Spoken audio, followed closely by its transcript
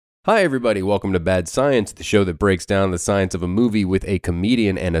Hi, everybody. Welcome to Bad Science, the show that breaks down the science of a movie with a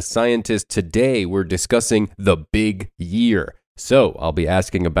comedian and a scientist. Today, we're discussing the big year. So, I'll be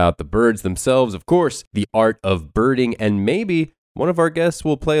asking about the birds themselves, of course, the art of birding, and maybe one of our guests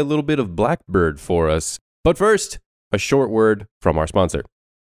will play a little bit of Blackbird for us. But first, a short word from our sponsor.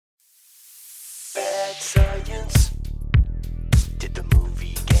 Bad science. Did the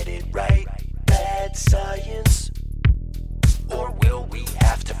movie get it right? Bad science. Or will we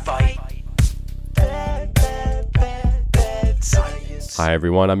have to fight? Bad science. Hi,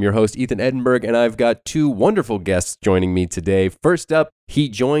 everyone. I'm your host, Ethan Edinburgh, and I've got two wonderful guests joining me today. First up, he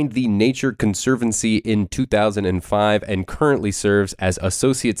joined the Nature Conservancy in 2005 and currently serves as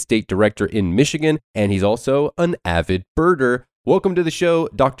Associate State Director in Michigan, and he's also an avid birder. Welcome to the show,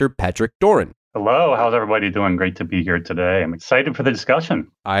 Dr. Patrick Doran. Hello, how's everybody doing? Great to be here today. I'm excited for the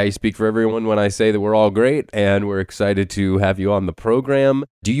discussion. I speak for everyone when I say that we're all great, and we're excited to have you on the program.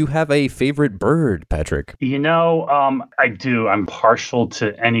 Do you have a favorite bird, Patrick? I do. I'm partial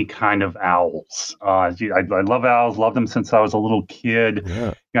to any kind of owls. I love owls, loved them since I was a little kid.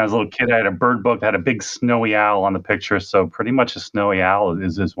 Yeah. As a little kid, I had a bird book that had a big snowy owl on the picture, so pretty much a snowy owl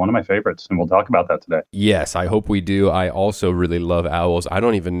is one of my favorites, and we'll talk about that today. Yes, I hope we do. I also really love owls. I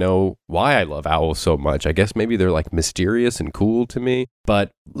don't even know why I love owls so much. I guess maybe they're like mysterious and cool to me.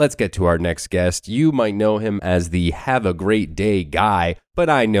 But let's get to our next guest. You might know him as the Have a Great Day guy, but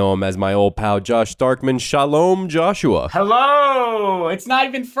I know him as my old pal Josh Starkman. Shalom, Joshua. Hello! It's not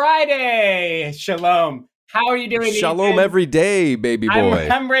even Friday! Shalom. How are you doing, Shalom Ethan? every day, baby boy.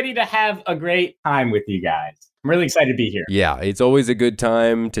 I'm ready to have a great time with you guys. I'm really excited to be here. Yeah, it's always a good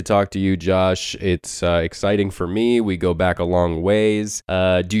time to talk to you, Josh. It's exciting for me. We go back a long ways.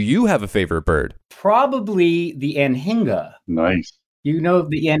 Do you have a favorite bird? Probably the anhinga. Nice. You know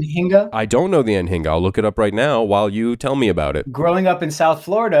the anhinga? I don't know the anhinga. I'll look it up right now while you tell me about it. Growing up in South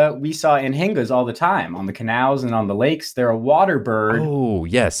Florida, we saw anhingas all the time on the canals and on the lakes. They're a water bird. Oh,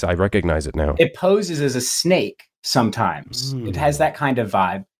 yes, I recognize it now. It poses as a snake sometimes. It has that kind of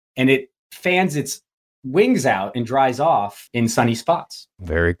vibe, and it fans its wings out and dries off in sunny spots.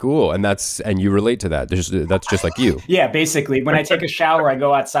 Very cool. And you relate to that. That's just like you. Yeah, basically, when I take a shower, I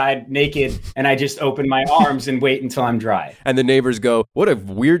go outside naked and I just open my arms and wait until I'm dry. And the neighbors go, "What a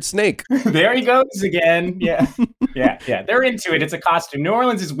weird snake." There he goes again. Yeah. Yeah. They're into it. It's a costume. New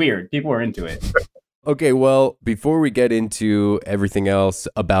Orleans is weird. People are into it. Okay, well, before we get into everything else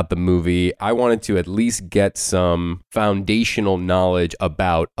about the movie, I wanted to at least get some foundational knowledge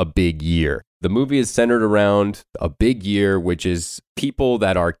about a big year. The movie is centered around a big year, which is people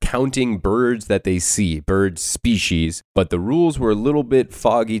that are counting birds that they see, bird species. But the rules were a little bit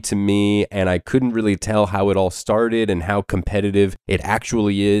foggy to me, and I couldn't really tell how it all started and how competitive it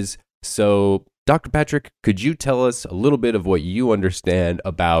actually is. So, Dr. Patrick, could you tell us a little bit of what you understand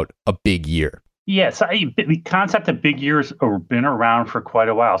about a big year? Yes, the concept of big years have been around for quite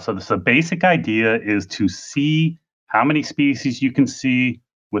a while. So the basic idea is to see how many species you can see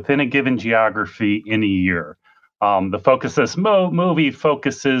within a given geography in a year. The focus of this movie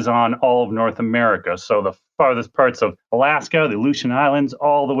focuses on all of North America. So the farthest parts of Alaska, the Aleutian Islands,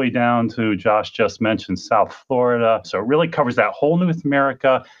 all the way down to, Josh just mentioned, South Florida. So it really covers that whole North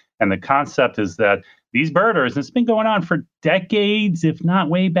America. And the concept is that these birders, and it's been going on for decades, if not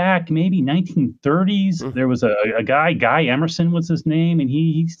way back, maybe 1930s. There was a guy, Guy Emerson was his name, and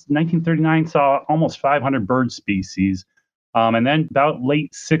he 1939 saw almost 500 bird species. And then about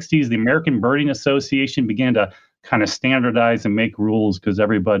late 60s, the American Birding Association began to kind of standardize and make rules because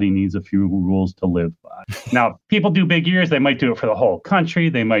everybody needs a few rules to live by. Now, people do big years. They might do it for the whole country.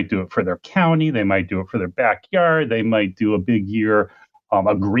 They might do it for their county. They might do it for their backyard. They might do a big year,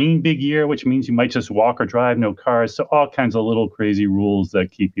 a green big year, which means you might just walk or drive, no cars. So all kinds of little crazy rules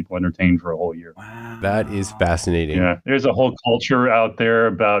that keep people entertained for a whole year. Wow. That is fascinating. Yeah, there's a whole culture out there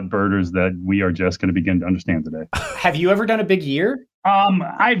about birders that we are just going to begin to understand today. Have you ever done a big year?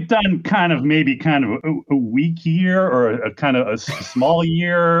 I've done kind of a weak year or a kind of a small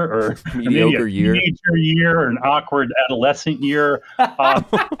year or Mediocre year. Teenager year or an awkward adolescent year.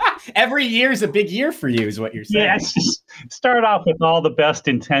 Every year is a big year for you, is what you're saying. Yeah, it's just start off with all the best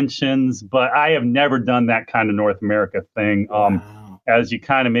intentions, but I have never done that kind of North America thing. Wow. As you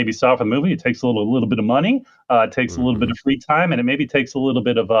kind of maybe saw from the movie, it takes a little bit of money, it takes a little bit of free time, and it maybe takes a little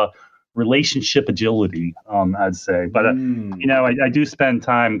bit of a relationship agility, I'd say. But, I do spend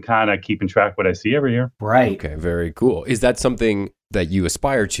time kind of keeping track of what I see every year. Right. Okay, very cool. Is that something that you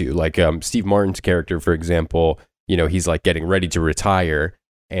aspire to? Like Steve Martin's character, for example, he's like getting ready to retire.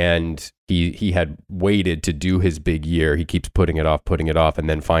 and he had waited to do his big year. He keeps putting it off, and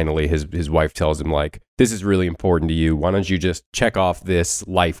then finally his wife tells him, like, this is really important to you. Why don't you just check off this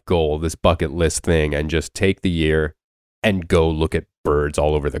life goal, this bucket list thing, and just take the year and go look at birds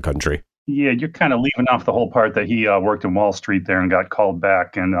all over the country. Yeah, you're kind of leaving off the whole part that he worked in Wall Street there and got called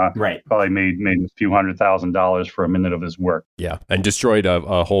back and probably made a few $100,000 for a minute of his work. Yeah, and destroyed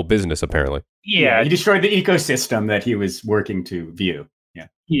a whole business, apparently. Yeah, he destroyed the ecosystem that he was working to view.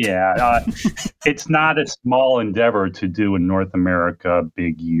 Yeah, it's not a small endeavor to do a North America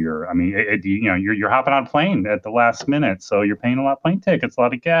big year. I mean, you're hopping on a plane at the last minute, so you're paying a lot of plane tickets, a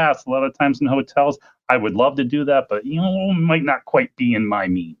lot of gas, a lot of times in hotels. I would love to do that, but might not quite be in my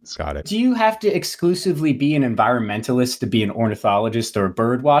means. Got it. Do you have to exclusively be an environmentalist to be an ornithologist or a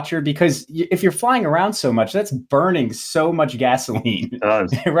bird watcher? Because if you're flying around so much, that's burning so much gasoline. It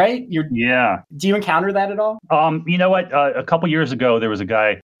does. Right? Yeah. Do you encounter that at all? You know what? A couple years ago, there was a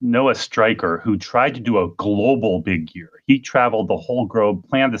guy, Noah Stryker, who tried to do a global big year. He traveled the whole globe,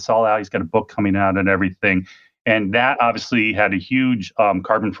 planned this all out. He's got a book coming out and everything. And that obviously had a huge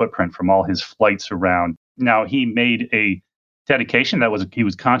carbon footprint from all his flights around. Now, he made a dedication. He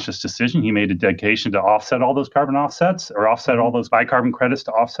was conscious decision. He made a dedication to offset all those carbon offsets or offset all those biocarbon credits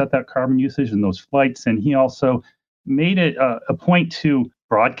to offset that carbon usage in those flights. And he also made it a point to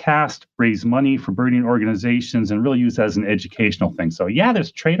broadcast, raise money for birding organizations, and really use that as an educational thing. So, yeah,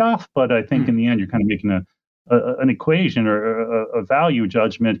 there's trade-off, but I think in the end, you're kind of making an equation or a value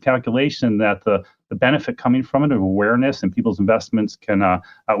judgment calculation that the benefit coming from it of awareness and people's investments can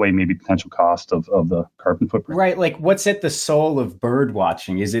outweigh maybe potential cost of the carbon footprint. Right. Like, what's at the soul of bird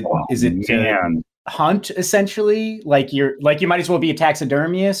watching? Is it hunt essentially? Like you might as well be a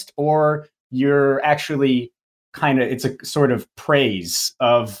taxidermist, or you're actually it's a sort of praise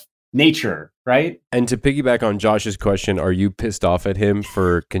of nature, right? And to piggyback on Josh's question, are you pissed off at him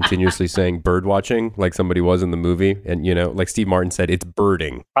for continuously saying bird watching like somebody was in the movie? And, like Steve Martin said, it's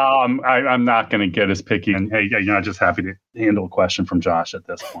birding. I'm not going to get as picky. And hey, I'm just happy to handle a question from Josh at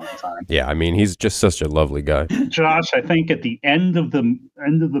this point in time. Yeah, I mean, he's just such a lovely guy. Josh, I think at the end of the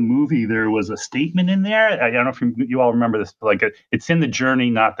movie, there was a statement in there. I don't know if you all remember this, but it's in the journey,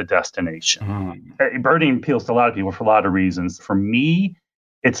 not the destination. Birding appeals to a lot of people for a lot of reasons. For me,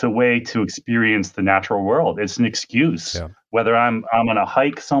 it's a way to experience the natural world. It's an excuse. Yeah. Whether I'm on a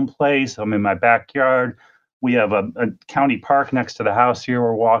hike someplace, I'm in my backyard. We have a county park next to the house here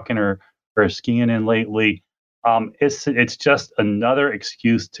we're walking or skiing in lately. It's just another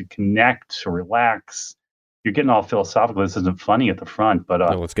excuse to connect, to relax. You're getting all philosophical. This isn't funny at the front, but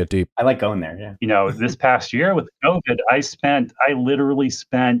no, let's get deep. I like going there. Yeah. This past year with COVID, I literally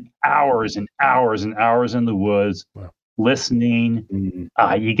spent hours and hours and hours in the woods. Wow. Listening.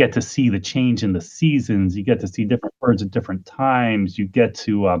 You get to see the change in the seasons. You get to see different birds at different times. You get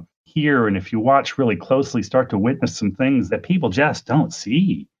to hear, and if you watch really closely, start to witness some things that people just don't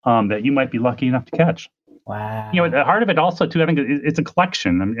see that you might be lucky enough to catch. Wow. The heart of it also, too, I think it's a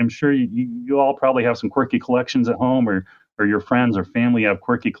collection. I'm sure you all probably have some quirky collections at home, or your friends or family have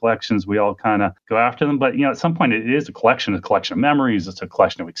quirky collections. We all kind of go after them. But, at some point, it is a collection of memories. It's a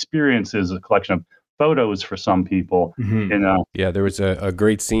collection of experiences, a collection of photos for some people. Yeah, there was a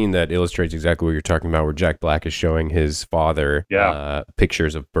great scene that illustrates exactly what you're talking about, where Jack Black is showing his father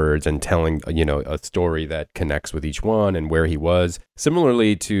pictures of birds and telling a story that connects with each one and where he was.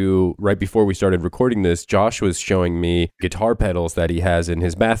 Similarly to right before we started recording this, Josh was showing me guitar pedals that he has in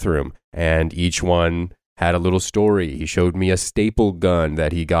his bathroom, and each one had a little story. He showed me a staple gun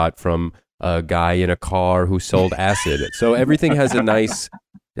that he got from a guy in a car who sold acid. So everything has a nice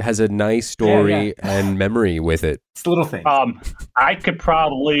story and memory with it. It's little things. I could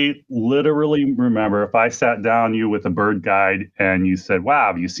probably literally remember if I sat down you with a bird guide and you said, wow,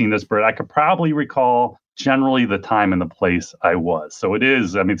 have you seen this bird? I could probably recall generally the time and the place I was. So it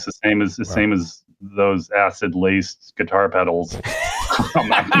is, it's the same as those acid-laced guitar pedals.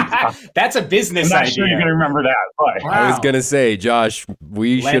 That's a business idea. I'm not sure you're going to remember that. But. Wow. I was going to say, Josh,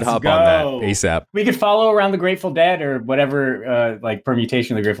 we should hop on that ASAP. We could follow around the Grateful Dead or whatever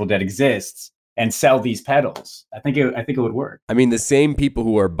permutation of the Grateful Dead exists and sell these pedals. I think it would work. I mean, the same people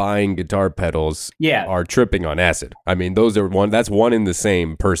who are buying guitar pedals are tripping on acid. I mean, that's one in the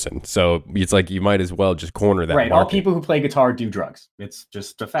same person. So it's like you might as well just corner that market. All people who play guitar do drugs. It's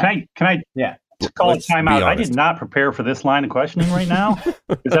just a fact. Can I? Yeah. Just call it time out. I did not prepare for this line of questioning right now.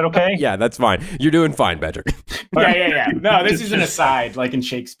 Is that okay? Yeah, that's fine. You're doing fine, Patrick. Yeah. No, this is an aside, like in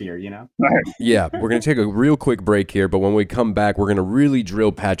Shakespeare, Right. Yeah, we're going to take a real quick break here, but when we come back, we're going to really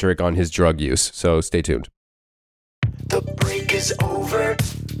drill Patrick on his drug use. So stay tuned. The break is over.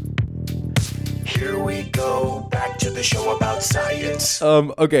 Here we go, back to the show about science.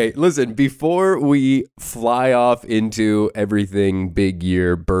 Okay, listen, before we fly off into everything big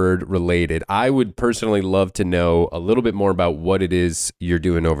year bird related, I would personally love to know a little bit more about what it is you're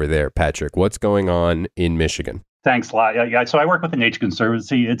doing over there, Patrick. What's going on in Michigan? Thanks a lot. Yeah, so I work with the Nature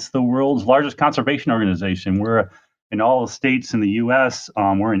Conservancy. It's the world's largest conservation organization. We're in all the states in the U.S.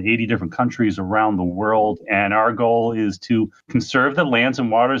 We're in 80 different countries around the world. And our goal is to conserve the lands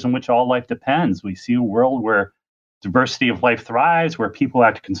and waters in which all life depends. We see a world where diversity of life thrives, where people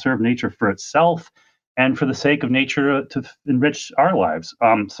have to conserve nature for itself and for the sake of nature to enrich our lives.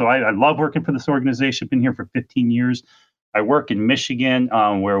 So I love working for this organization. I've been here for 15 years. I work in Michigan,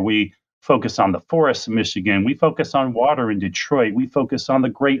 where we focus on the forests of Michigan. We focus on water in Detroit. We focus on the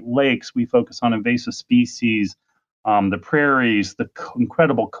Great Lakes. We focus on invasive species, the prairies, the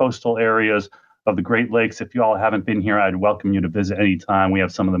incredible coastal areas of the Great Lakes. If you all haven't been here, I'd welcome you to visit anytime. We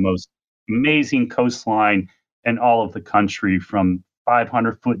have some of the most amazing coastline in all of the country, from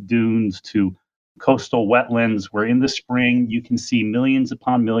 500-foot dunes to coastal wetlands, where in the spring you can see millions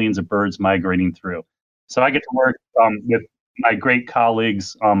upon millions of birds migrating through. So I get to work with my great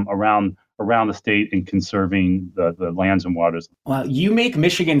colleagues around the state in conserving the lands and waters. Well, you make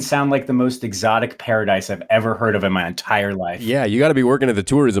Michigan sound like the most exotic paradise I've ever heard of in my entire life. Yeah, you got to be working at the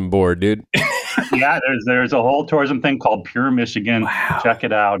tourism board, dude. Yeah, there's a whole tourism thing called Pure Michigan. Wow. Check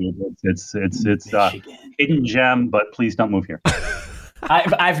it out. It's hidden gem, but please don't move here.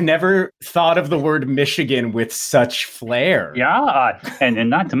 I've never thought of the word Michigan with such flair. Yeah, and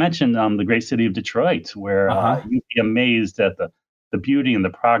not to mention the great city of Detroit, where you'd be amazed at the beauty and the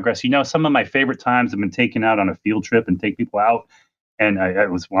progress. You know, some of my favorite times have been taken out on a field trip and take people out. And I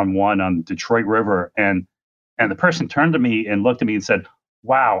was on one on Detroit River, and the person turned to me and looked at me and said,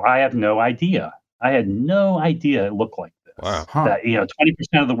 "Wow, I have no idea. I had no idea it looked like this. Wow. That 20%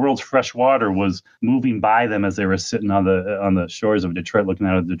 of the world's fresh water was moving by them as they were sitting on the shores of Detroit, looking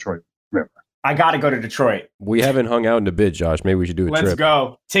out of the Detroit River." I got to go to Detroit. We haven't hung out in a bit, Josh. Maybe we should do a trip. Let's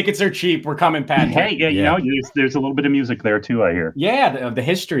go. Tickets are cheap. We're coming, Patrick. Hey, yeah, you know, there's a little bit of music there too, I hear. Yeah, the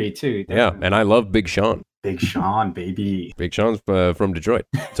history too. Yeah, and I love Big Sean. Big Sean, baby. Big Sean's from Detroit.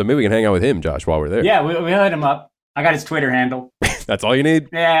 So maybe we can hang out with him, Josh, while we're there. Yeah, we'll hit him up. I got his Twitter handle. That's all you need?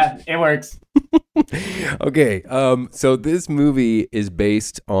 Yeah, it works. Okay, so this movie is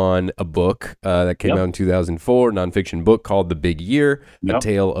based on a book that came out in 2004, nonfiction book called The Big Year, A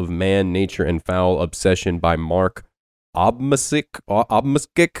Tale of Man, Nature, and Foul Obsession by Mark Obmasick.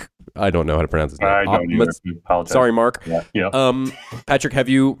 I don't know how to pronounce his name. I don't either. Sorry, Mark. Yeah. Patrick, have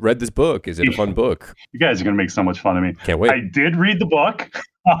you read this book? Is it a fun book? You guys are going to make so much fun of me. Can't wait. I did read the book.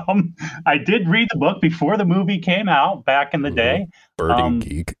 I did read the book before the movie came out back in the day. Birding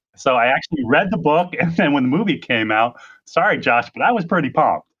geek. So I actually read the book, and then when the movie came out, sorry, Josh, but I was pretty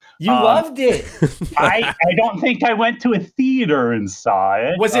pumped. You loved it. I don't think I went to a theater and saw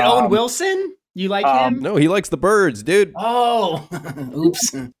it. Was it Owen Wilson? You like him? No, he likes the birds, dude. Oh,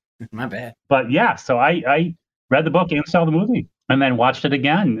 oops. My bad. But yeah, so I read the book and saw the movie, and then watched it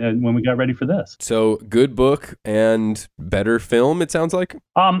again when we got ready for this. So good book and better film, it sounds like?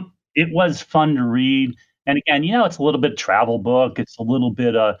 It was fun to read. And again, it's a little bit travel book. It's a little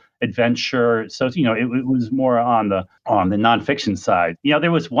bit adventure. So, it was more on the nonfiction side.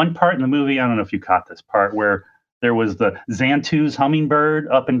 There was one part in the movie, I don't know if you caught this part, where there was the Xantu's hummingbird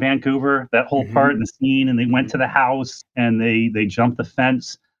up in Vancouver, that whole part in the scene, and they went to the house and they jumped the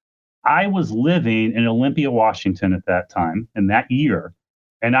fence. I was living in Olympia, Washington at that time, and that year.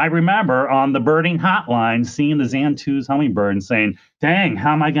 And I remember on the birding hotline seeing the Xantu's hummingbird and saying, "Dang,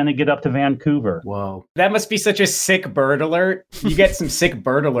 how am I going to get up to Vancouver?" Whoa. That must be such a sick bird alert. You get some sick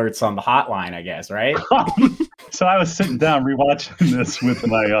bird alerts on the hotline, I guess, right? So I was sitting down rewatching this with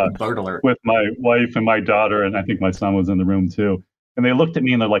my bird alert. With my wife and my daughter, and I think my son was in the room too. And they looked at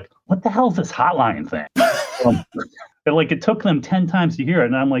me and they're like, "What the hell is this hotline thing?" And it took them 10 times to hear it.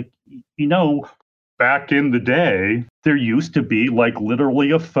 And I'm like, back in the day, there used to be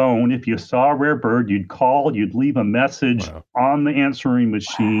literally a phone. If you saw a rare bird, you'd call, you'd leave a message on the answering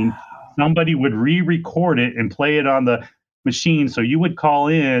machine. Wow. Somebody would re-record it and play it on the machine. So you would call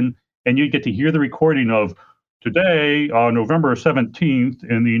in and you'd get to hear the recording of, "Today, on November 17th,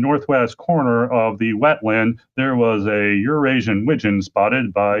 in the northwest corner of the wetland, there was a Eurasian widgeon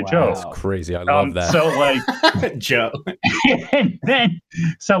spotted by Joe." That's crazy. I love that. So Joe. And then,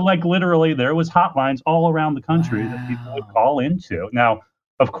 literally there was hotlines all around the country that people would call into. Now,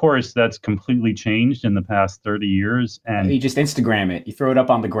 of course, that's completely changed in the past 30 years. And you just Instagram it. You throw it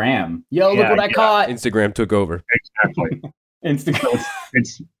up on the gram. Yo, look what I caught. Instagram took over. Exactly. Instagram. So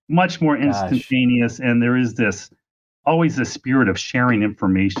it's much more instantaneous, and there is this always the spirit of sharing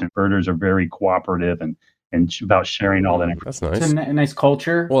information. Birders are very cooperative and about sharing all that information. That's nice. It's a nice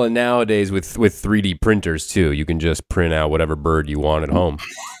culture. Well, and nowadays with 3D printers too, you can just print out whatever bird you want at home.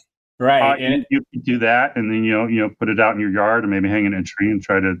 Right. You can do that, and then put it out in your yard, and maybe hang it in a tree, and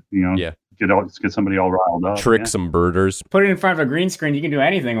try to get somebody all riled up. Trick some birders. Put it in front of a green screen. You can do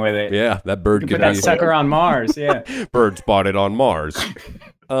anything with it. Yeah, that bird could put that sucker on Mars. Yeah, bird spotted on Mars.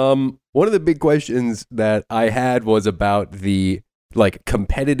 One of the big questions that I had was about the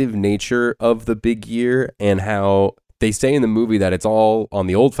competitive nature of the big year, and how they say in the movie that it's all on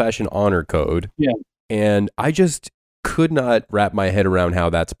the old-fashioned honor code. Yeah, and I just could not wrap my head around how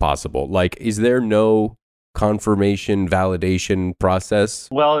that's possible. Is there no confirmation, validation process?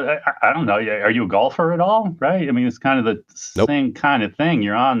 Well, I don't know. Are you a golfer at all? Right? I mean, it's kind of the same kind of thing.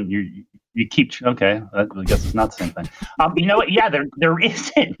 You're on. You keep. Okay, I guess it's not the same thing. You know what? Yeah, there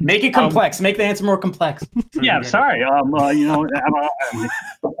isn't. Make it complex. Make the answer more complex. Yeah, sorry. You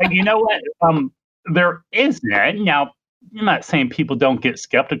know what? There isn't. Now, I'm not saying people don't get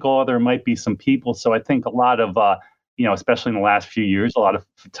skeptical. There might be some people. So I think a lot of especially in the last few years, a lot of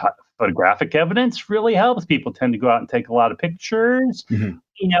photographic evidence really helps. People tend to go out and take a lot of pictures. Mm-hmm.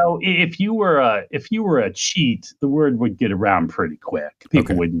 If you were a cheat, the word would get around pretty quick.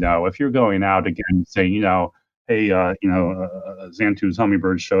 People would know. If you're going out again and saying, hey, Xantu's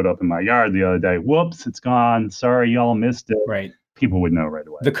hummingbird showed up in my yard the other day. Whoops, it's gone. Sorry, y'all missed it. Right. People would know right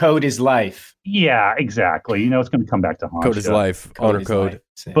away. The code is life. Yeah, exactly. It's going to come back to haunt Code is life. Honor code.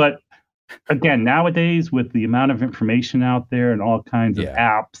 But again, nowadays, with the amount of information out there and all kinds of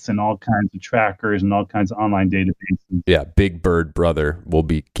apps and all kinds of trackers and all kinds of online databases. Yeah, Big Bird Brother will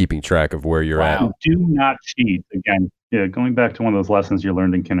be keeping track of where you're at. Do not cheat. Again, going back to one of those lessons you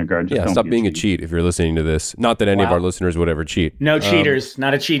learned in kindergarten. Just stop being a cheat if you're listening to this. Not that any of our listeners would ever cheat. No cheaters.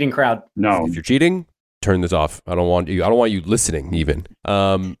 Not a cheating crowd. No. If you're cheating, turn this off. I don't want you listening even.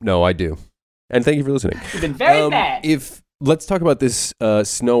 No, I do. And thank you for listening. You've been very bad. Let's talk about this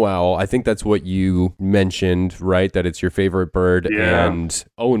snow owl. I think that's what you mentioned, right? That it's your favorite bird. Yeah. And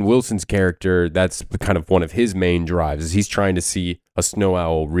Owen Wilson's character, that's kind of one of his main drives, is he's trying to see a snow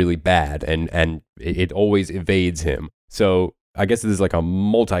owl really bad, and it always evades him. So I guess this is a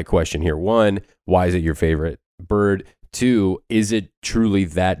multi-question here. One, why is it your favorite bird? Two, is it truly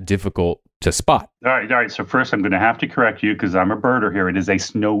that difficult to spot? All right. So first, I'm going to have to correct you because I'm a birder here. It is a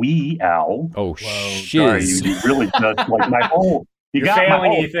snowy owl. Oh, sorry, you really just my whole. You're got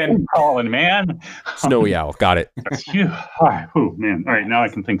failing, Ethan. Calling, man. Snowy owl. Got it. All right, now I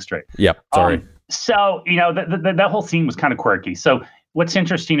can think straight. Yep. Sorry. So that whole scene was kind of quirky. So what's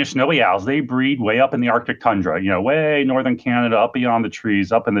interesting is snowy owls. They breed way up in the Arctic tundra. Way northern Canada, up beyond the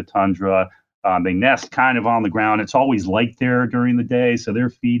trees, up in the tundra. They nest kind of on the ground. It's always light there during the day, so they're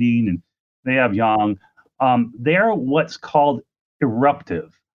feeding and they have young. They're what's called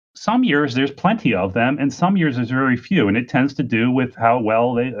eruptive. Some years there's plenty of them, and some years there's very few. And it tends to do with how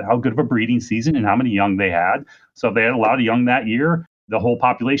good of a breeding season and how many young they had. So if they had a lot of young that year, the whole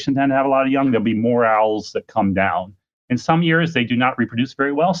population tend to have a lot of young. There'll be more owls that come down. In some years they do not reproduce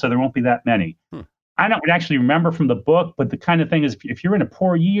very well, so there won't be that many. I don't actually remember from the book, but the kind of thing is, if you're in a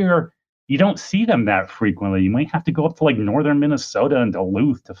poor year, you don't see them that frequently. You might have to go up to northern Minnesota and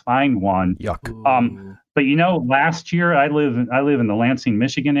Duluth to find one. Yuck. But last year I live in the Lansing,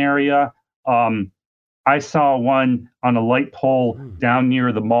 Michigan area. I saw one on a light pole down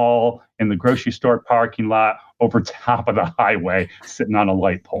near the mall in the grocery store parking lot over top of the highway, sitting on a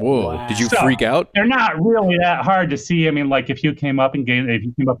light pole. Whoa! Wow. Did you freak out? They're not really that hard to see. I mean, if you came up and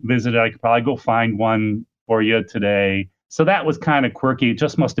visited, I could probably go find one for you today. So that was kind of quirky. It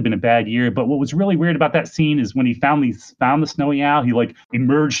just must have been a bad year. But what was really weird about that scene is when he found the snowy owl, he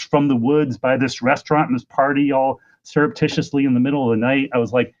emerged from the woods by this restaurant and this party all surreptitiously in the middle of the night. I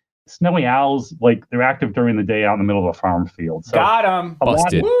was like, snowy owls, they're active during the day out in the middle of a farm field. So got him. A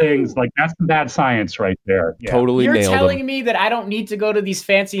lot of things, that's some bad science right there. Yeah. Totally nailed him. You're telling me that I don't need to go to these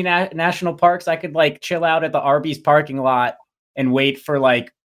fancy national parks. I could chill out at the Arby's parking lot and wait for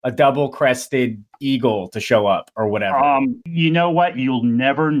a double-crested eagle to show up or whatever. You know what? You'll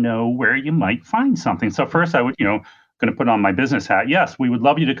never know where you might find something. So first I would, going to put on my business hat. Yes, we would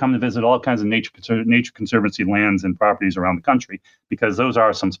love you to come to visit all kinds of nature conservancy lands and properties around the country, because those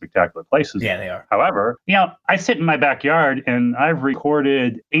are some spectacular places. Yeah, they are. However, I sit in my backyard and I've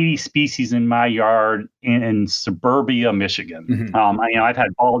recorded 80 species in my yard in suburbia, Michigan. Mm-hmm. I've had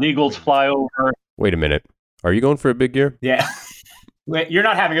bald eagles fly over. Wait a minute. Are you going for a big year? Yeah. You're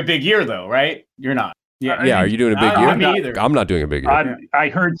not having a big year, though, right? You're not. Yeah. Are you doing a big year? Me either. I'm not doing a big year. I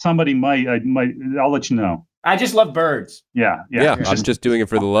heard somebody might. I'll let you know. I just love birds. Yeah. I'm just doing it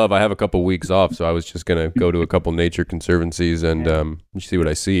for the love. I have a couple weeks off, so I was just gonna go to a couple nature conservancies and see what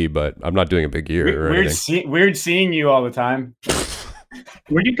I see. But I'm not doing a big year or anything. Weird seeing you all the time.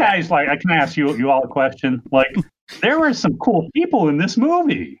 Were you guys like? I can ask you all a question. Like, there were some cool people in this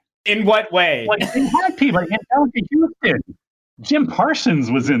movie. In what way? Like, they had people. Like Angelica Houston, Jim Parsons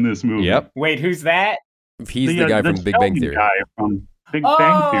was in this movie. Yep. Wait, who's that? He's the guy from Big Bang Theory. Guy from Big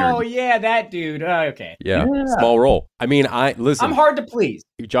Bang Theory. Oh, yeah, that dude. Okay. Yeah, small role. I mean, listen. I'm hard to please.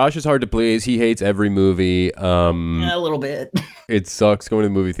 Josh is hard to please. He hates every movie. A little bit. It sucks going to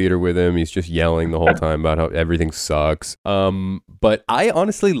the movie theater with him. He's just yelling the whole time about how everything sucks. But I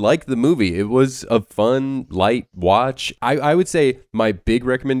honestly liked the movie. It was a fun, light watch. I would say my big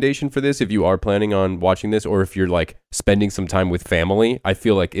recommendation for this, if you are planning on watching this, or if you're like spending some time with family, I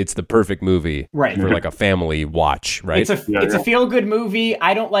feel like it's the perfect movie for like a family watch, right? It's a feel-good movie.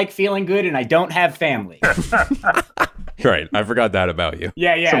 I don't like feeling good, and I don't have family. Right. I forgot that about you.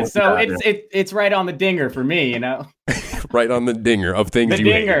 Yeah. So it's right on the dinger for me, you know? Right on the dinger of things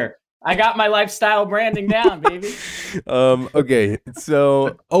you hate. I got my lifestyle branding down, baby. Okay.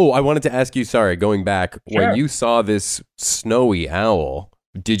 So, I wanted to ask you, going back, when you saw this snowy owl,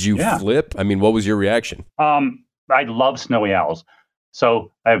 did you flip? I mean, what was your reaction? I love snowy owls.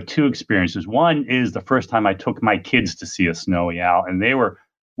 So I have two experiences. One is the first time I took my kids to see a snowy owl, and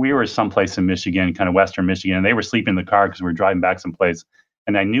we were someplace in Michigan, kind of western Michigan, and they were sleeping in the car because we were driving back someplace,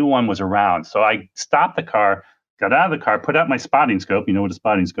 and I knew one was around. So I stopped the car, got out of the car, put out my spotting scope. You know what a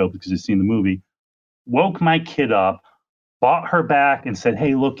spotting scope is because you've seen the movie. Woke my kid up, brought her back, and said,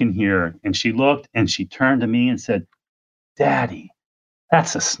 "Hey, look in here." And she looked, and she turned to me and said, "Daddy,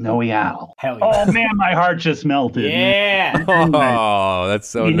 that's a snowy owl." Hell yeah. Oh, man, my heart just melted. Yeah. Oh, that's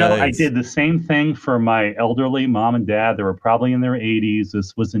so nice. I did the same thing for my elderly mom and dad. They were probably in their 80s.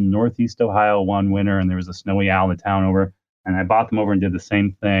 This was in Northeast Ohio one winter, and there was a snowy owl in the town over, and I bought them over and did the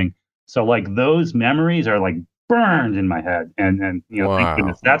same thing. So, like, those memories are, like, burned in my head. And thank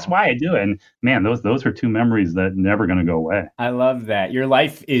goodness. That's why I do it. And, man, those are two memories that never going to go away. I love that. Your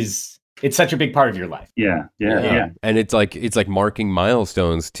life it's such a big part of your life. Yeah. And it's like marking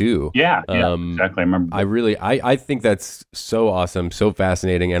milestones too. Yeah, exactly. I remember. I think that's so awesome, so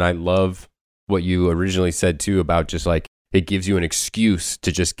fascinating. And I love what you originally said too about just like, it gives you an excuse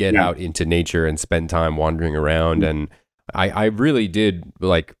to just get out into nature and spend time wandering around. And I really did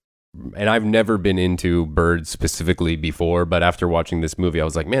like, and I've never been into birds specifically before, but after watching this movie, I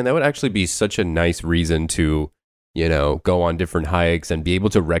was like, man, that would actually be such a nice reason to, go on different hikes and be able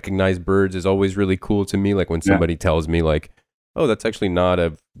to recognize birds is always really cool to me. Like when somebody tells me like, oh, that's actually not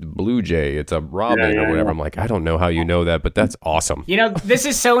a blue jay, it's a robin or whatever. I'm like, I don't know how you know that, but that's awesome. This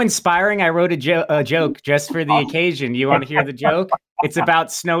is so inspiring. I wrote a joke just for the occasion. You want to hear the joke? It's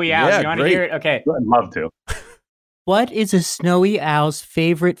about snowy owls. You want to hear it? Okay. I'd love to. What is a snowy owl's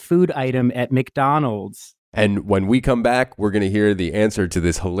favorite food item at McDonald's? And when we come back, we're going to hear the answer to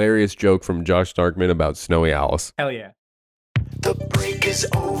this hilarious joke from Josh Starkman about snowy owls. Hell yeah. The break is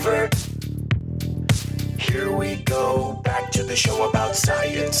over. Here we go, back to the show about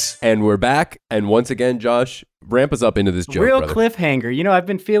science. And we're back. And once again, Josh, ramp us up into this joke, Real brother. Cliffhanger. I've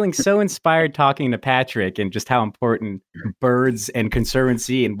been feeling so inspired talking to Patrick and just how important birds and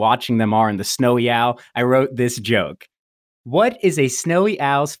conservancy and watching them are in the snowy owl. I wrote this joke. What is a snowy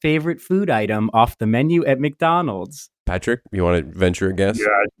owl's favorite food item off the menu at McDonald's? Patrick, you want to venture a guess?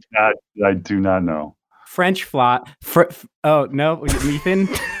 Yeah, I do not know. French fly. Oh, no, Ethan?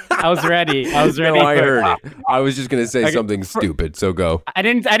 I was ready. No, I heard it. I was just going to say something stupid, so go. I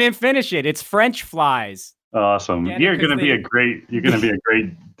didn't finish it. It's French flies. Awesome. You're going to be a great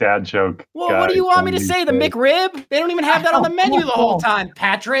dad joke. Well, what do you want me to say? The McRib? They don't even have that on the menu the whole time,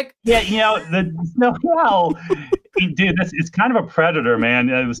 Patrick. Yeah, dude, it's kind of a predator,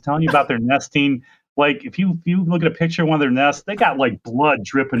 man. I was telling you about their nesting. Like, if you look at a picture of one of their nests, they got like blood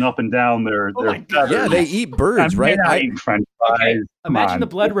dripping up and down their feathers. Yeah, they eat birds, right? I eat French fries. Okay. Imagine the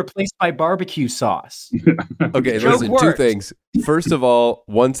blood replaced by barbecue sauce. Okay, listen, two things. First of all,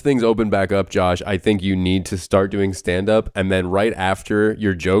 once things open back up, Josh, I think you need to start doing stand-up, and then right after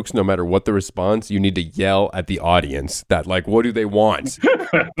your jokes, no matter what the response, you need to yell at the audience that, like, what do they want?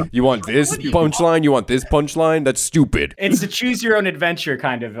 You want this punchline? You want this punchline? That's stupid. It's a choose-your-own-adventure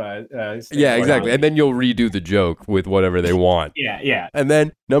kind of yeah, exactly. And then you'll redo the joke with whatever they want. Yeah. And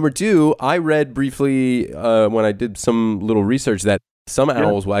then, number two, I read briefly when I did some little research that some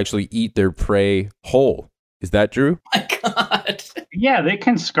owls will actually eat their prey whole. Is that true? Oh my God. Yeah, they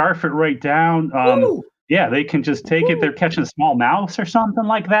can scarf it right down. Yeah, they can just take it. They're catching a small mouse or something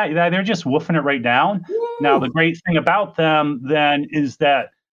like that. They're just woofing it right down. Now, the great thing about them then is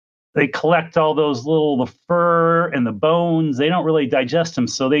that they collect all those the fur and the bones. They don't really digest them,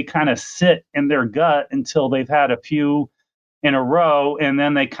 so they kind of sit in their gut until they've had a few in a row, and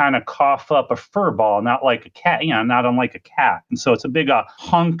then they kind of cough up a fur ball, not like a cat, not unlike a cat. And so it's a big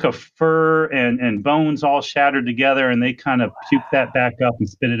hunk of fur and bones all shattered together, and they kind of puke that back up and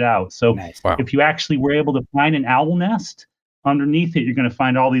spit it out. So if you actually were able to find an owl nest, underneath it, you're going to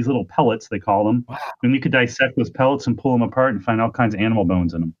find all these little pellets, they call them. Wow. And you could dissect those pellets and pull them apart and find all kinds of animal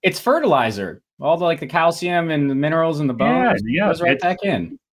bones in them. It's fertilizer. All the the calcium and the minerals in the bones goes right back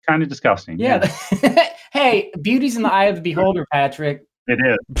in. Kind of disgusting. Yeah. Hey, beauty's in the eye of the beholder, Patrick. It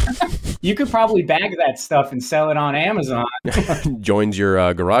is. You could probably bag that stuff and sell it on Amazon. Joins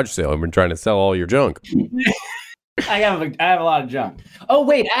your garage sale and we're trying to sell all your junk. I have a lot of junk. Oh,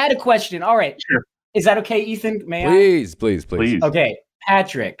 wait, I had a question. All right. Sure. Is that okay, Ethan? May I? Please. Okay,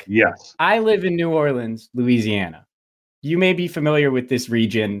 Patrick. Yes. I live in New Orleans, Louisiana. You may be familiar with this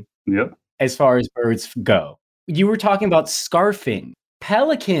region. Yep. As far as birds go. You were talking about scarfing.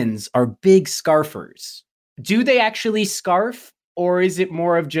 Pelicans are big scarfers. Do they actually scarf, or is it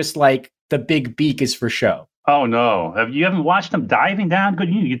more of just the big beak is for show? Oh, no. You haven't watched them diving down?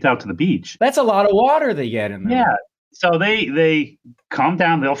 Good, you get out to the beach. That's a lot of water they get in there. Yeah. So they come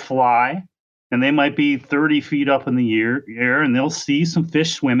down, they'll fly, and they might be 30 feet up in the air, and they'll see some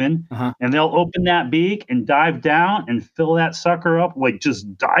fish swimming, and they'll open that beak and dive down and fill that sucker up,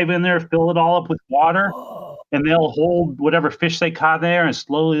 just dive in there, fill it all up with water. And they'll hold whatever fish they caught there and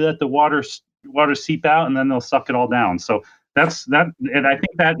slowly let the water seep out, and then they'll suck it all down. So that's that, and I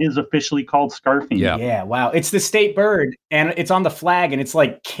think that is officially called scarfing. Yeah. Wow. It's the state bird, and it's on the flag, and it's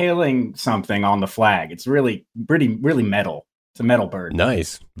like killing something on the flag. It's really metal. It's a metal bird.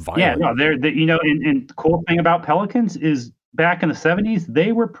 Nice. Violent. Yeah. No, and the cool thing about pelicans is back in the 70s,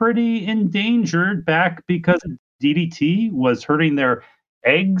 they were pretty endangered back because DDT was hurting their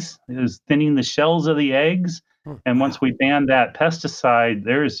eggs. It was thinning the shells of the eggs. And once we banned that pesticide,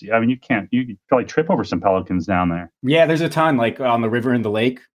 you could probably trip over some pelicans down there. Yeah, there's a ton on the river and the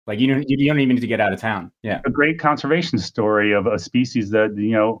lake. You don't even need to get out of town. Yeah. A great conservation story of a species that,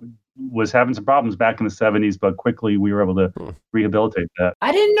 was having some problems back in the 70s, but quickly we were able to rehabilitate that.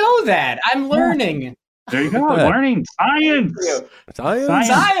 I didn't know that. I'm learning. Yeah. There you go. Learning science.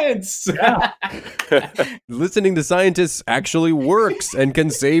 Science. Yeah. Listening to scientists actually works and can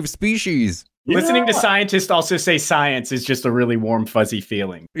save species. Yeah. Listening to scientists also say science is just a really warm, fuzzy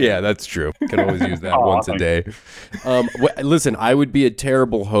feeling. Yeah, that's true. Can always use that once a day. Listen, I would be a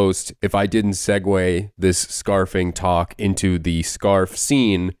terrible host if I didn't segue this scarfing talk into the scarf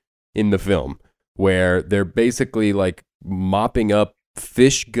scene in the film, where they're basically mopping up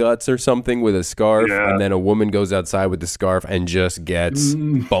fish guts or something with a scarf, and then a woman goes outside with the scarf and just gets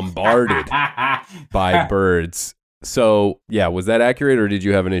bombarded by birds. So, yeah, was that accurate, or did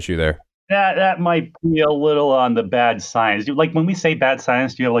you have an issue there? That might be a little on the bad science. When we say bad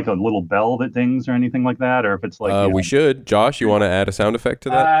science, do you have a little bell that dings or anything like that? Or if it's we should. Josh, you want to add a sound effect to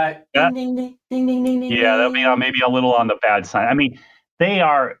that? Ding, ding, ding, ding, ding, ding, ding. Yeah, that'll be maybe a little on the bad side. I mean, they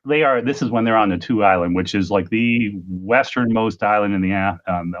are. This is when they're on the Two Island, which is the westernmost island in the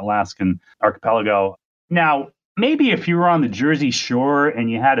Alaskan archipelago. Now, maybe if you were on the Jersey Shore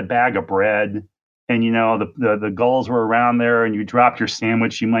and you had a bag of bread, and the gulls were around there, and you dropped your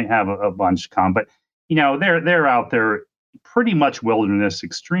sandwich, you might have a bunch come. But they're out there, pretty much wilderness,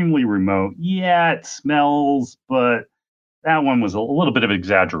 extremely remote. Yeah, it smells, but that one was a little bit of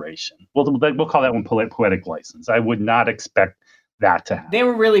exaggeration. We'll call that one poetic license. I would not expect that to happen. They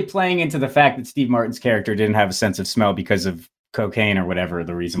were really playing into the fact that Steve Martin's character didn't have a sense of smell because of cocaine or whatever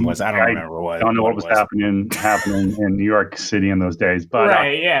the reason was. I don't remember what. I don't know what was happening in New York City in those days, but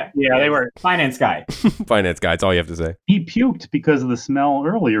they were finance guy. Finance guy. That's all you have to say. He puked because of the smell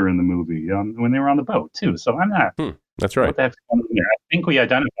earlier in the movie when they were on the boat too. So I'm not. That's right. What the heck's going on there? I think we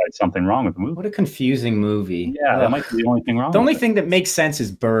identified something wrong with the movie. What a confusing movie. Yeah, that might be the only thing wrong. The only thing that makes sense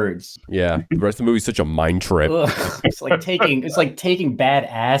is birds. Yeah, the rest of the movie is such a mind trip. It's like taking bad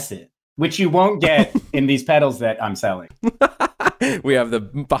acid, which you won't get in these pedals that I'm selling. We have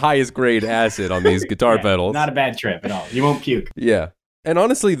the highest grade acid on these guitar pedals. Not a bad trip at all. You won't puke. Yeah. And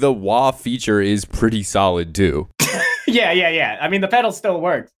honestly, the wah feature is pretty solid too. Yeah. I mean, the pedal still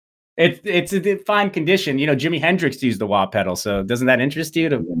works. It's a fine condition. Jimi Hendrix used the wah pedal, so doesn't that interest you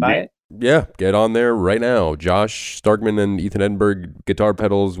to buy it? Yeah, get on there right now. Josh Starkman and Ethan Edinburgh, guitar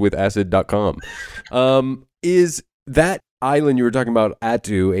pedals with acid.com. Is that island you were talking about,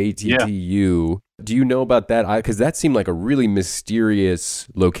 Attu, A-T-T-U, do you know about that? Because that seemed like a really mysterious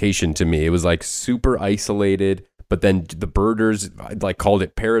location to me. It was super isolated, But then the birders like called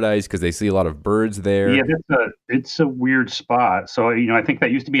it paradise because they see a lot of birds there. Yeah, it's a weird spot. So, I think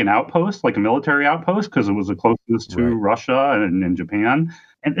that used to be an outpost, like a military outpost, because it was the closest to Russia and Japan.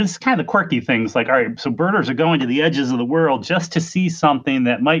 And it's kind of the quirky things like, all right, so birders are going to the edges of the world just to see something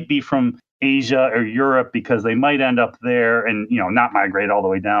that might be from Asia or Europe because they might end up there and, not migrate all the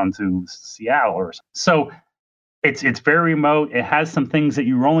way down to Seattle or something. So it's very remote. It has some things that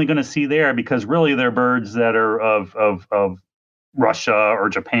you're only going to see there because really they're birds that are of Russia or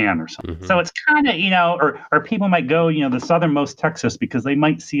Japan or something. Mm-hmm. So it's kind of, or people might go, the southernmost Texas because they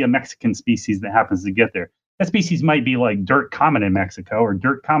might see a Mexican species that happens to get there. That species might be like dirt common in Mexico or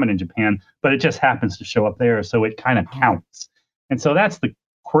dirt common in Japan, but it just happens to show up there. So it kind of counts. And so that's the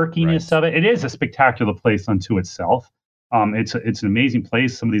quirkiness of it. It is a spectacular place unto itself. It's an amazing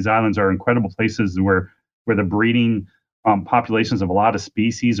place. Some of these islands are incredible places where the breeding populations of a lot of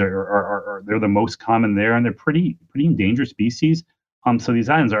species are they're the most common there, and they're pretty endangered species. So these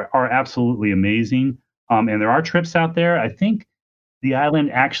islands are absolutely amazing. And there are trips out there. I think the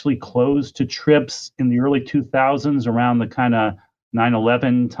island actually closed to trips in the early 2000s around the kind of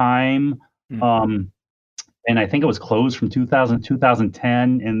 9/11 time. Mm-hmm. And I think it was closed from 2000 to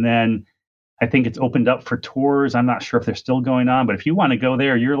 2010. And then I think it's opened up for tours. I'm not sure if they're still going on, but if you want to go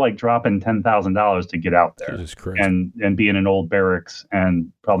there, you're like dropping $10,000 to get out there and be in an old barracks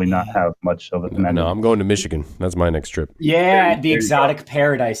and probably not have much of it. No, I'm going to Michigan. That's my next trip. Yeah, the exotic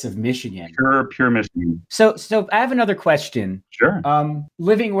paradise of Michigan. Pure Michigan. So I have another question. Sure.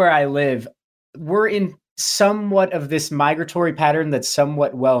 Living where I live, we're in somewhat of this migratory pattern that's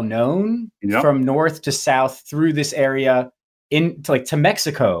somewhat well known from north to south through this area. To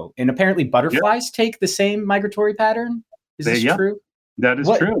Mexico, and apparently butterflies take the same migratory pattern. Is this true? That is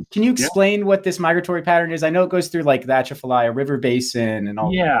true. Can you explain what this migratory pattern is? I know it goes through like the Atchafalaya River Basin and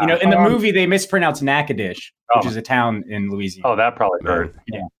all. Yeah. In the movie, they mispronounce Natchitoches, which is a town in Louisiana. Oh, that probably hurt.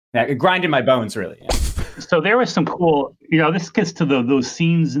 Yeah. It grinded my bones, really. Yeah. So there was some cool, this gets to those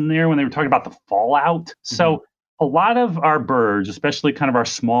scenes in there when they were talking about the fallout. Mm-hmm. So a lot of our birds, especially kind of our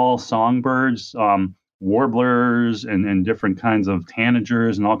small songbirds, warblers and different kinds of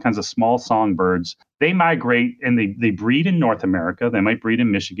tanagers and all kinds of small songbirds, they migrate and they breed in North America. They might breed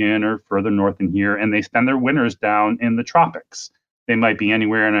in Michigan or further north in here, and they spend their winters down in the tropics. They might be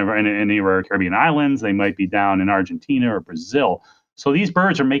anywhere in any of our Caribbean islands. They might be down in Argentina or Brazil. So these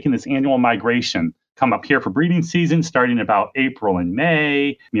birds are making this annual migration, come up here for breeding season, starting about April and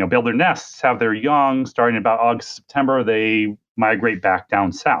May, build their nests, have their young, starting about August, September, they migrate back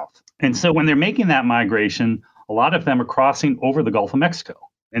down south. And so when they're making that migration, a lot of them are crossing over the Gulf of Mexico.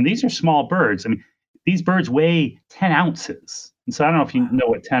 And these are small birds. I mean, these birds weigh 10 ounces. And so I don't know if you know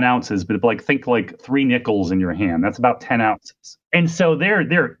what 10 ounces, but think like 3 nickels in your hand. That's about 10 ounces. And so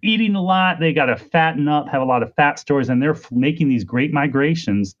they're eating a lot. They got to fatten up, have a lot of fat stores, and they're making these great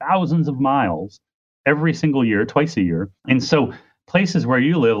migrations, thousands of miles every single year, twice a year. And so places where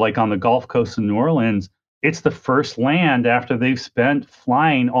you live, like on the Gulf Coast of New Orleans, it's the first land after they've spent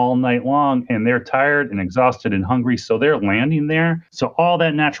flying all night long and they're tired and exhausted and hungry. So they're landing there. So all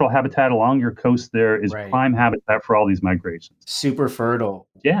that natural habitat along your coast there is prime habitat for all these migrations. Super fertile.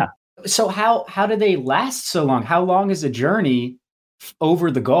 Yeah. So how do they last so long? How long is a journey over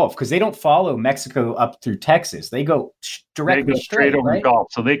the Gulf? Because they don't follow Mexico up through Texas. They go directly straight over the Gulf.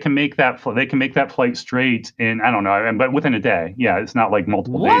 So they can make that flight straight in, I don't know, but within a day. Yeah, it's not like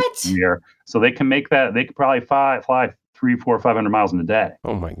multiple days a year. So they can make that. They could probably fly 300, 400, 500 miles in a day.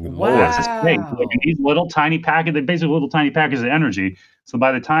 Oh my God! Wow. It's great. Like these little tiny packets. They're basically little tiny packets of energy. So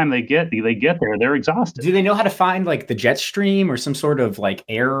by the time they get there, they're exhausted. Do they know how to find like the jet stream or some sort of like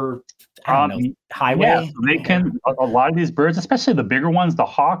air? I don't know, highway? Yeah, so they can. A lot of these birds, especially the bigger ones, the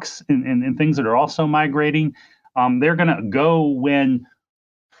hawks and things that are also migrating, they're going to go when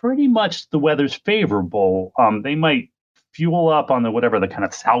pretty much the weather's favorable. They might fuel up on the kind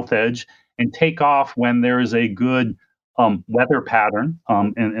of south edge and take off when there is a good weather pattern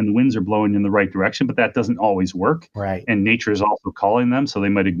and the winds are blowing in the right direction, but that doesn't always work. Right. And nature is also calling them, so they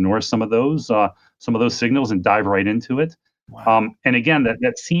might ignore some of those signals and dive right into it. Wow. And again,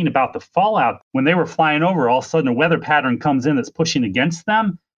 that scene about the fallout, when they were flying over, all of a sudden a weather pattern comes in that's pushing against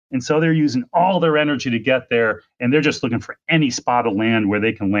them. And so they're using all their energy to get there. And they're just looking for any spot of land where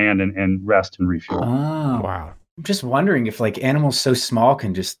they can land and rest and refuel. Oh, wow. I'm just wondering if like animals so small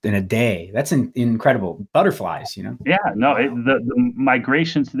can just in a day. That's incredible. Butterflies, Yeah, no, the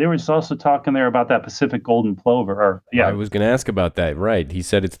migrations. There was also talking there about that Pacific golden plover. I was going to ask about that. Right, he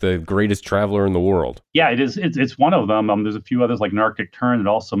said it's the greatest traveler in the world. Yeah, it is. It's one of them. There's a few others like an Arctic tern that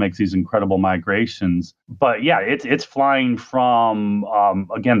also makes these incredible migrations. But yeah, it's flying from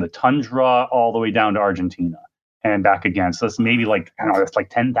again the tundra all the way down to Argentina. and back again. So it's maybe like, I don't know, it's like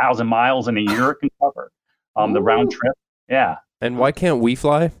 10,000 miles in a year it can cover. The round trip. Yeah. And why can't we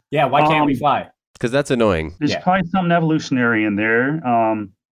fly? Yeah, why can't we fly? Because that's annoying. There's probably something evolutionary in there.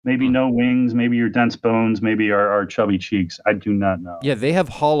 Maybe no wings, maybe your dense bones, maybe our chubby cheeks. I do not know. Yeah, they have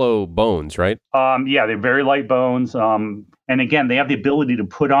hollow bones, right? Yeah, they're very light bones. And again, they have the ability to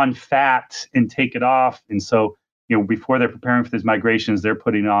put on fat and take it off. And so, before they're preparing for these migrations, they're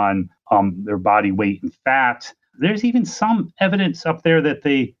putting on their body weight and fat. There's even some evidence up there that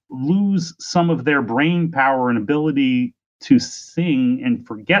they lose some of their brain power and ability to sing and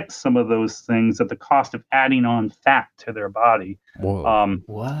forget some of those things at the cost of adding on fat to their body. Whoa.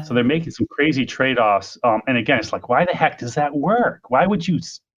 What? So they're making some crazy trade-offs. And again, it's like, why the heck does that work? Why would you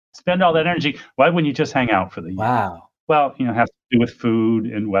spend all that energy? Why wouldn't you just hang out for the year? Wow. Well, it has to do with food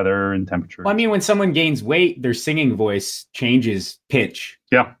and weather and temperature. Well, I mean, when someone gains weight, their singing voice changes pitch.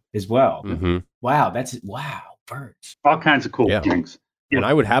 Yeah. As well. Mm-hmm. Wow. Birds. All kinds of cool things. And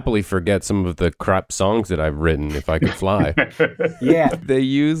I would happily forget some of the crap songs that I've written if I could fly. Yeah. They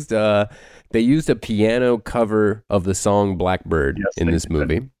used a piano cover of the song Blackbird in this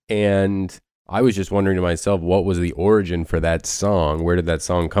movie. And I was just wondering to myself, what was the origin for that song? Where did that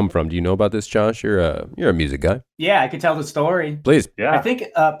song come from? Do you know about this, Josh? You're a music guy. Yeah, I could tell the story. Please. Yeah. I think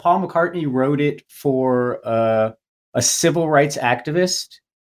Paul McCartney wrote it for a civil rights activist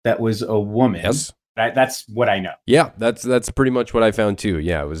that was a woman. Yes. That's what I know. Yeah, that's pretty much what I found too.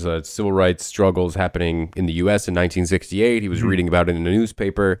 Yeah, it was civil rights struggles happening in the U.S. in 1968. He was reading about it in a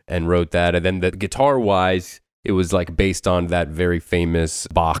newspaper and wrote that. And then the guitar-wise, it was like based on that very famous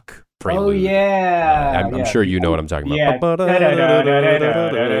Bach prelude. Oh, yeah. I'm sure you know what I'm talking about.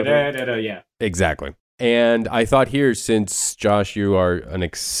 Yeah. Exactly. And I thought here, since Josh, you are an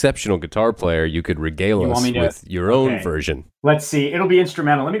exceptional guitar player, you could regale us with your own version. Let's see. It'll be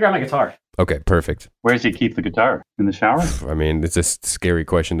instrumental. Let me grab my guitar. Okay, perfect. Where does he keep the guitar? In the shower? I mean, it's a scary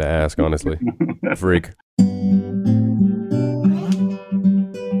question to ask, honestly. Freak.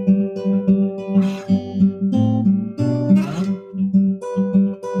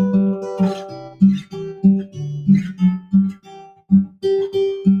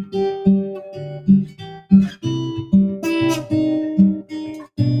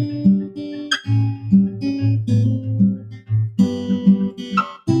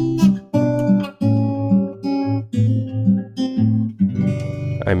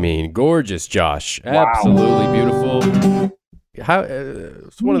 I mean, gorgeous, Josh. Wow. Absolutely beautiful.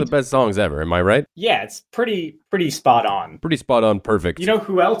 It's one of the best songs ever. Am I right? Yeah, it's pretty spot on. Pretty spot on. Perfect. You know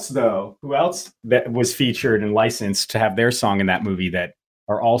who else, though? Who else that was featured and licensed to have their song in that movie that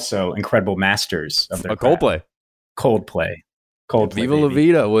are also incredible masters of their craft? Coldplay. Viva La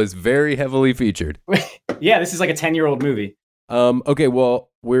Vida was very heavily featured. Yeah, this is like a 10-year-old movie. Okay, well,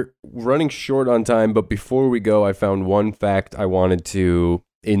 we're running short on time, but before we go, I found one fact I wanted to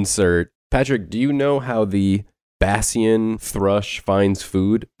insert. Patrick, do you know how the Bassian thrush finds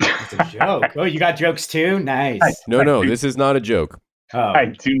food? It's a joke. Oh, you got jokes too? Nice. No, this is not a joke. Oh. I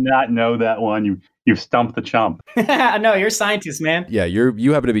do not know that one. You've stumped the chump. No, you're a scientist, man. Yeah,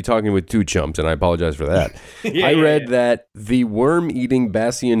 you happen to be talking with two chumps, and I apologize for that. I read that the worm-eating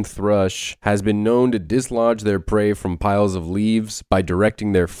Bassian thrush has been known to dislodge their prey from piles of leaves by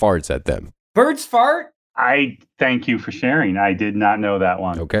directing their farts at them. Birds fart? I thank you for sharing. I did not know that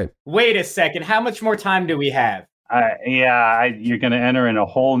one. Okay. Wait a second. How much more time do we have? You're going to enter in a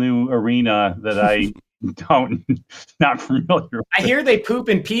whole new arena that I not familiar with. I hear they poop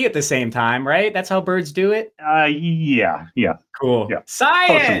and pee at the same time, right? That's how birds do it? Yeah. Cool. Yeah.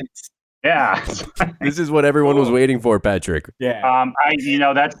 Science! Yeah. This is what everyone was waiting for, Patrick. Yeah.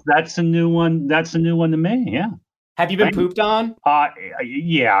 That's a new one. That's a new one to me. Yeah. Have you been pooped on?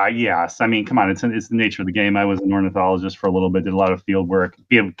 Yes. I mean, come on. It's the nature of the game. I was an ornithologist for a little bit. Did a lot of field work.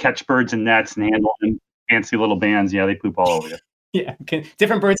 Be able to catch birds in nets and handle them. Fancy little bands. Yeah, they poop all over you. Yeah.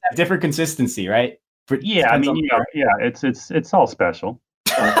 Different birds have different consistency, right? Yeah, I mean, it's all special.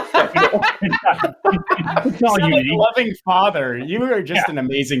 It's all like unique. a loving father. You are just an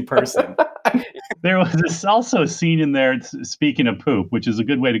amazing person. There was this also scene in there, speaking of poop, which is a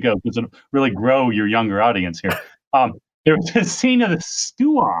good way to go because it'll really grow your younger audience here. There was a scene of the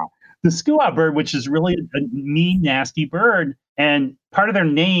skua bird, which is really a mean, nasty bird. And part of their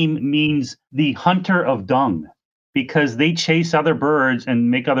name means the hunter of dung, because they chase other birds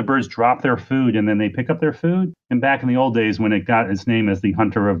and make other birds drop their food, and then they pick up their food. And back in the old days, when it got its name as the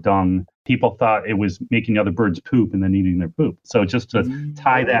hunter of dung, people thought it was making other birds poop and then eating their poop. So just to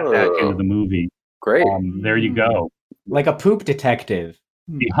tie that back into the movie. Great. There you go. Like a poop detective.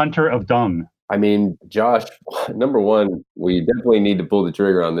 The hunter of dung. I mean, Josh, number one, we definitely need to pull the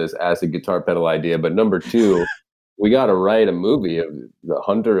trigger on this acid guitar pedal idea. But number two, We got to write a movie of the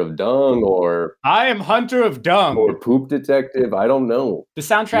Hunter of Dung or I am Hunter of Dung. Or Poop Detective. I don't know. The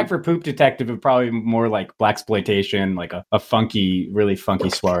soundtrack for Poop Detective would probably be more like blaxploitation, like a funky, really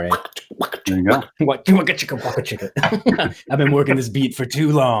funky soiree. There you go. What? Waka chicka. I've been working this beat for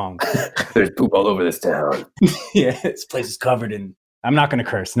too long. There's poop all over this town. Yeah, this place is covered in. I'm not going to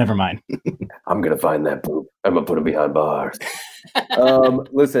curse. Never mind. I'm going to find that poop. I'm going to put him behind bars.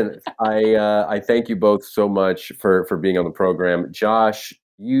 Listen, I thank you both so much for being on the program. Josh,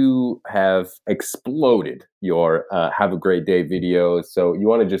 you have exploded your Have a Great Day videos. So you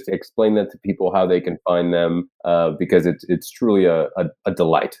want to just explain that to people, how they can find them, because it's truly a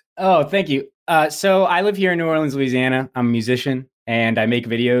delight. Oh, thank you. So I live here in New Orleans, Louisiana. I'm a musician. And I make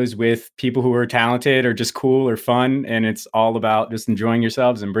videos with people who are talented or just cool or fun. And it's all about just enjoying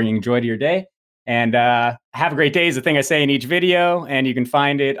yourselves and bringing joy to your day. And Have a Great Day is the thing I say in each video. And you can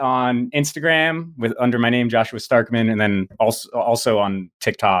find it on Instagram under my name, Joshua Starkman. And then also on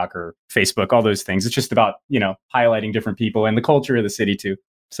TikTok or Facebook, all those things. It's just about, highlighting different people and the culture of the city too.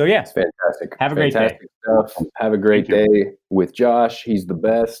 So yeah, it's fantastic. Have a great day. Stuff. Have a great day with Josh. He's the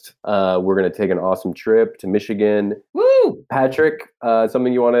best. We're going to take an awesome trip to Michigan. Woo! Patrick,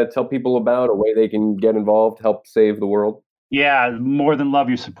 something you want to tell people about, a way they can get involved, help save the world? Yeah, more than love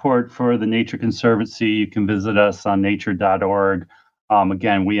your support for the Nature Conservancy. You can visit us on nature.org.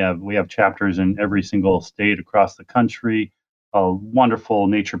 Again, we have chapters in every single state across the country. Wonderful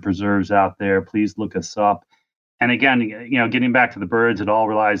nature preserves out there. Please look us up. And again, getting back to the birds, it all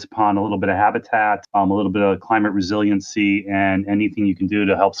relies upon a little bit of habitat, a little bit of climate resiliency, and anything you can do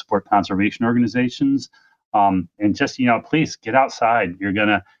to help support conservation organizations. And just, please get outside. You're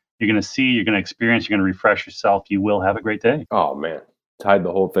gonna see, you're gonna experience, you're gonna refresh yourself. You will have a great day. Oh man, tied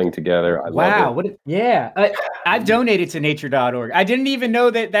the whole thing together. I love it. I've donated to nature.org. I didn't even know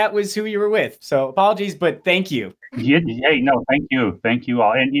that was who you were with. So apologies, but thank you. Hey, no, thank you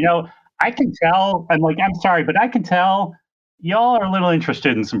all. And I can tell, I'm sorry, but I can tell y'all are a little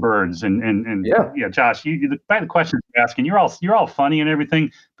interested in some birds. And yeah, Josh, by the questions you're asking, you're all funny and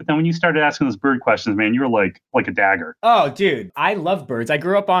everything. But then when you started asking those bird questions, man, you were like a dagger. Oh, dude, I love birds. I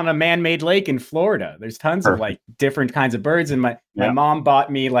grew up on a man-made lake in Florida. There's tons of different kinds of birds. And my mom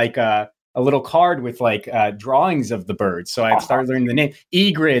bought me a little card with drawings of the birds. So I started learning the name.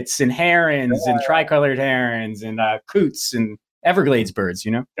 Egrets and herons and tricolored herons and coots and Everglades birds,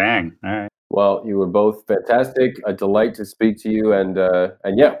 Dang. All right. Well, you were both fantastic. A delight to speak to you. And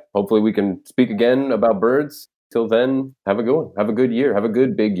yeah, hopefully we can speak again about birds. Till then, have a good one. Have a good year. Have a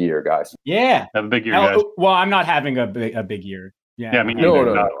good big year, guys. Yeah. Have a big year, guys. Well, I'm not having a big year. Yeah, me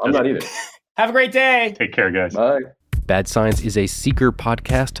neither. No, I'm not either. Have a great day. Take care, guys. Bye. Bad Science is a Seeker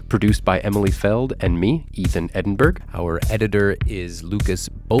podcast produced by Emily Feld and me, Ethan Edinburgh. Our editor is Lucas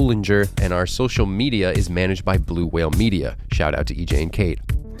Bollinger, and our social media is managed by Blue Whale Media. Shout out to EJ and Kate.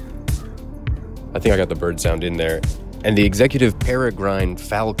 I think I got the bird sound in there. And the executive peregrine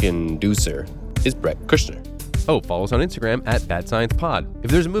falcon deucer is Brett Kushner. Oh, follow us on Instagram at Bad Science Pod.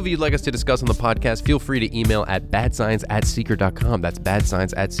 If there's a movie you'd like us to discuss on the podcast, feel free to email at badscience@seeker.com. That's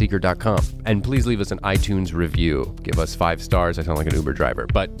badscience@seeker.com. And please leave us an iTunes review. Give us 5 stars. I sound like an Uber driver,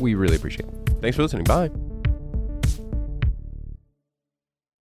 but we really appreciate it. Thanks for listening. Bye.